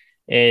are.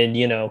 And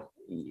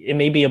it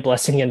may be a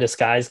blessing in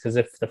disguise, because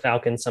if the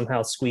Falcons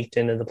somehow squeaked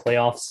into the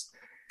playoffs,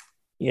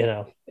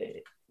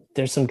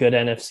 there's some good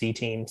NFC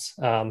teams.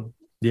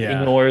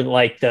 Ignore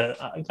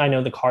I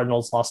know the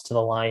Cardinals lost to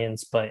the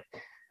Lions, but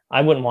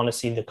I wouldn't want to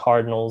see the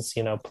Cardinals,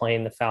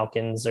 playing the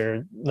Falcons,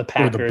 or the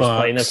Packers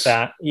playing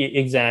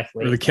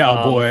exactly. Or the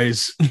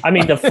Cowboys. I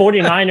mean, the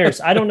 49ers,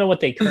 I don't know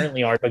what they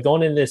currently are, but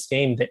going into this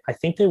game, I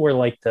think they were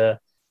like the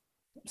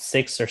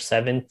 6th or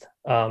 7th.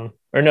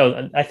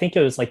 I think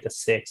it was like the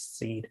 6th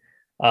seed.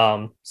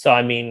 So,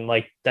 I mean,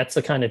 like, that's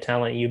the kind of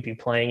talent you'd be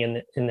playing in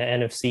the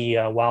NFC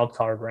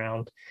wildcard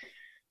round.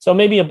 So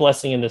maybe a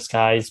blessing in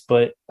disguise,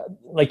 but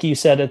like you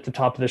said at the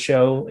top of the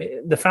show,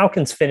 the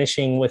Falcons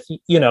finishing with,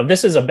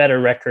 this is a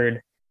better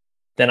record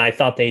than I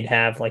thought they'd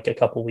have like a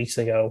couple weeks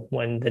ago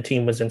when the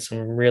team was in some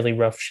really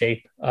rough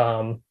shape.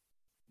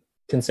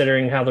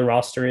 Considering how the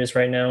roster is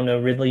right now, no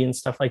Ridley and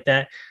stuff like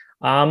that,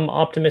 I'm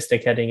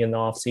optimistic heading in the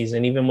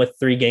offseason, even with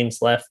 3 games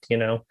left,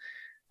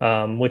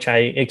 which I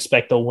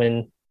expect they'll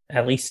win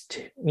at least,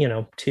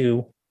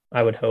 2,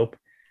 I would hope.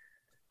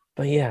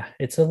 But yeah,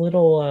 it's a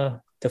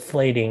little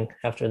deflating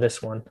after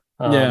this one.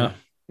 Yeah,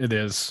 it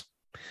is.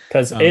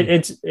 Because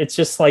it's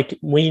just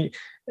like me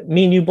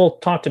and you both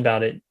talked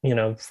about it,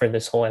 for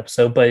this whole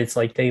episode, but it's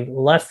like they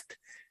left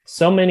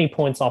so many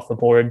points off the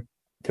board.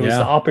 There was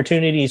the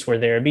opportunities were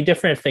there. It'd be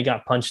different if they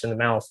got punched in the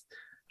mouth,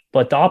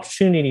 but the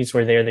opportunities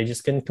were there. They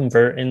just couldn't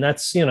convert. And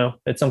that's,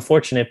 it's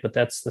unfortunate, but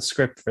that's the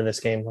script for this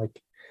game.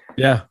 Like,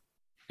 yeah.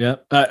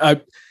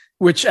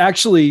 Which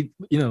actually,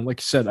 like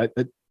you said,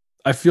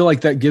 I feel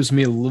like that gives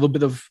me a little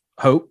bit of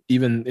hope,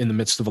 even in the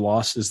midst of a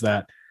loss, is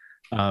that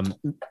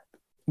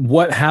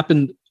what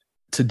happened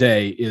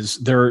today is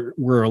there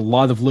were a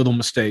lot of little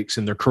mistakes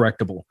and they're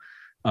correctable.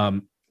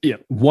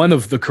 One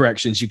of the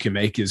corrections you can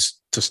make is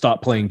to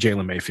stop playing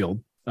Jalen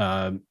Mayfield.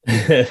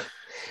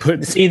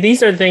 See,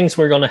 these are things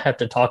we're going to have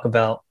to talk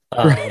about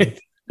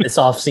this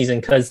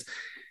offseason, because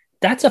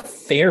that's a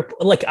fair,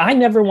 like, I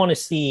never want to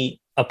see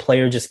a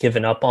player just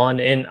given up on.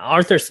 And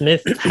Arthur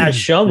Smith has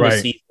shown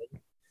this season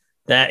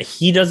that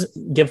he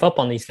doesn't give up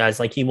on these guys.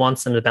 Like, he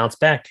wants them to bounce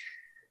back.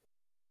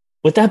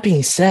 With that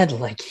being said,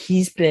 like,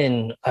 he's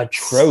been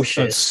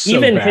atrocious. So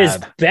even bad. His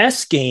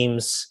best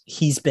games,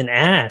 he's been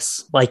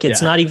ass. Like,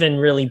 it's not even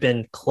really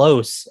been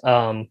close.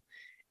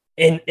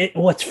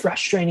 What's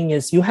frustrating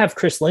is you have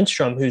Chris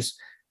Lindstrom, who's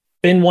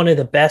been one of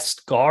the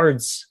best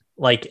guards,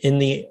 like, in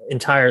the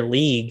entire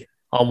league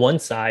on one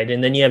side.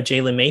 And then you have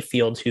Jalen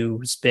Mayfield,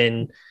 who's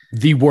been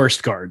The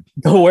worst guard.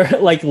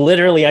 Like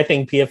literally, I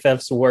think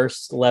PFF's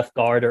worst left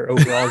guard or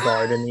overall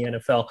guard in the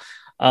NFL.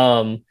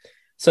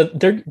 So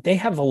they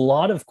have a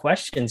lot of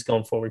questions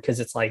going forward because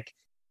it's like,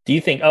 do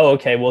you think, oh,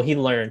 okay, well, he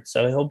learned,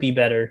 so he'll be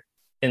better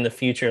in the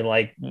future?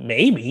 Like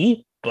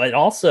maybe, but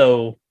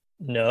also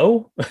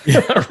no.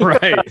 Yeah,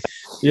 right.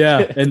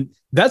 Yeah. And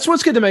that's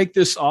what's going to make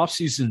this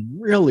offseason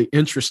really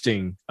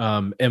interesting.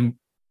 And,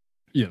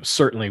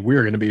 certainly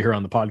we're going to be here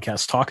on the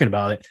podcast talking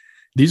about it.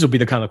 These will be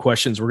the kind of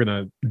questions we're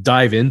going to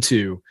dive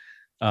into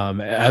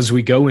as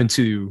we go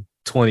into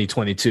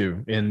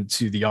 2022,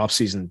 into the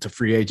offseason, to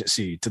free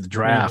agency, to the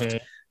draft,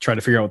 trying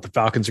to figure out what the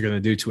Falcons are going to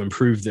do to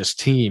improve this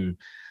team.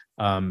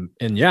 And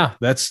yeah,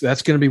 that's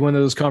going to be one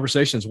of those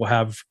conversations we'll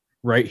have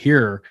right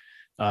here.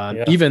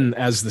 Even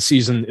as the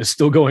season is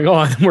still going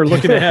on, we're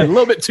looking ahead a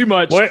little bit too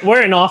much.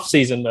 We're in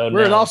off-season mode.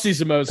 We're in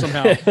off-season mode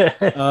somehow.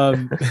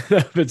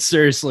 But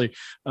seriously,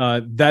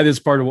 that is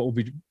part of what we'll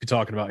be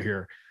talking about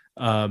here.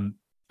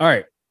 All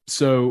right.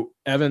 So,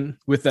 Evan,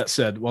 with that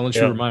said, why don't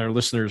you remind our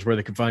listeners where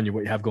they can find you,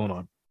 what you have going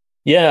on?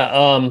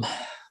 Yeah.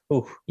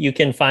 You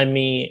can find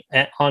me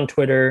on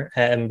Twitter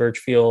at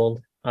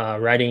Birchfield,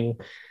 writing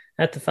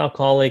at the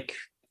Falcoholic.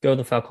 Go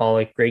to the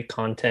Falcoholic. Great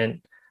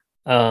content.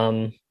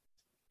 And,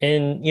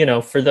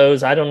 for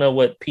those, I don't know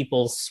what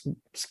people's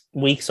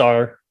weeks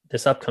are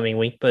this upcoming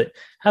week, but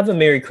have a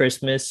Merry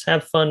Christmas.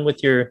 Have fun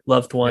with your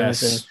loved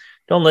ones. And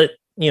don't let,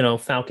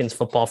 Falcons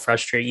football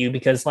frustrate you,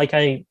 because like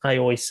I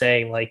always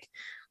say, like,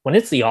 when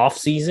it's the off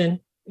season,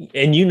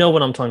 and you know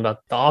what I'm talking about,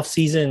 the off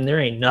season, there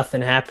ain't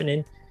nothing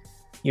happening.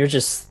 You're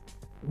just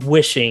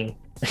wishing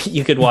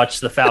you could watch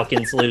the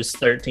Falcons lose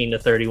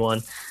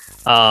 13-31.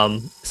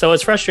 So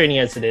as frustrating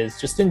as it is,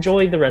 just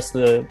enjoy the rest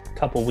of the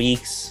couple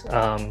weeks.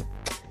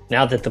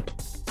 Now that the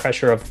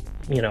pressure of,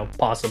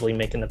 possibly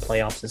making the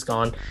playoffs is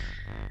gone.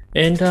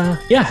 And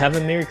have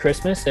a Merry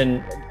Christmas.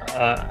 And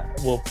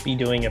we'll be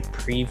doing a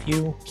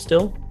preview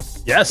still.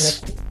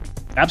 Yes,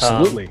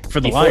 absolutely. For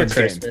the Lions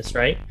Christmas, game.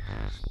 Right?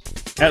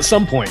 At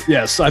some point,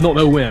 yes. I don't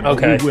know when.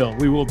 Okay.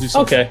 We will do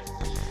something. Okay.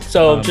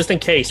 So just in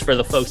case, for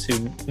the folks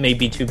who may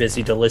be too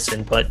busy to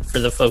listen, but for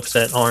the folks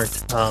that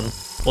aren't,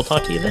 we'll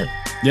talk to you then.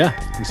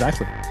 Yeah,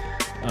 exactly.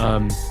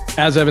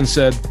 As Evan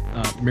said,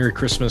 Merry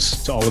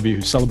Christmas to all of you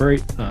who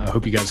celebrate. I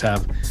hope you guys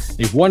have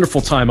a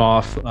wonderful time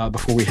off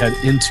before we head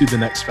into the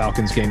next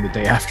Falcons game the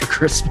day after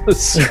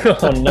Christmas.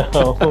 Oh, no.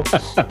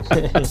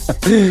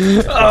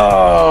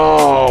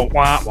 Oh,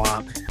 wah,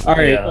 wah. All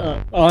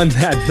right. On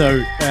that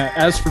note,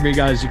 as for me,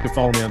 guys, you can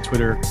follow me on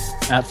Twitter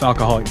at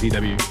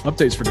FalcoholicDW.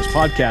 Updates for this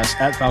podcast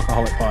at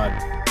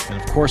FalcoholicPod. And,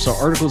 of course, our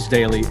articles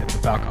daily at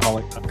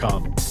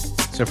thefalcoholic.com.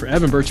 So for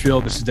Evan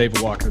Birchfield, this is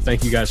David Walker.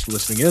 Thank you guys for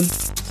listening in.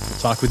 We'll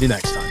talk with you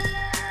next time.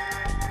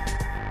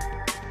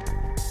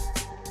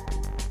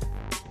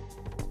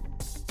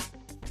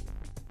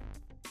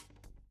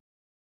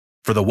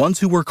 For the ones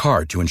who work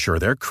hard to ensure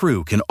their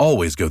crew can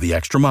always go the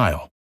extra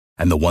mile,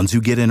 and the ones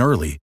who get in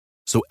early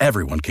so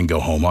everyone can go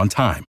home on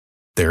time,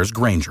 there's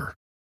Grainger,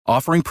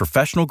 offering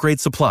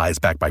professional-grade supplies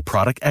backed by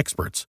product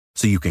experts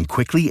so you can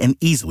quickly and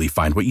easily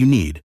find what you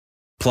need.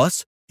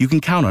 Plus, you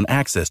can count on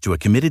access to a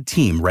committed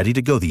team ready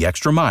to go the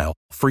extra mile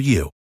for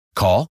you.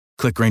 Call,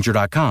 click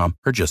Grainger.com,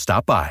 or just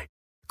stop by.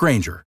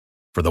 Grainger,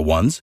 for the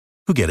ones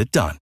who get it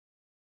done.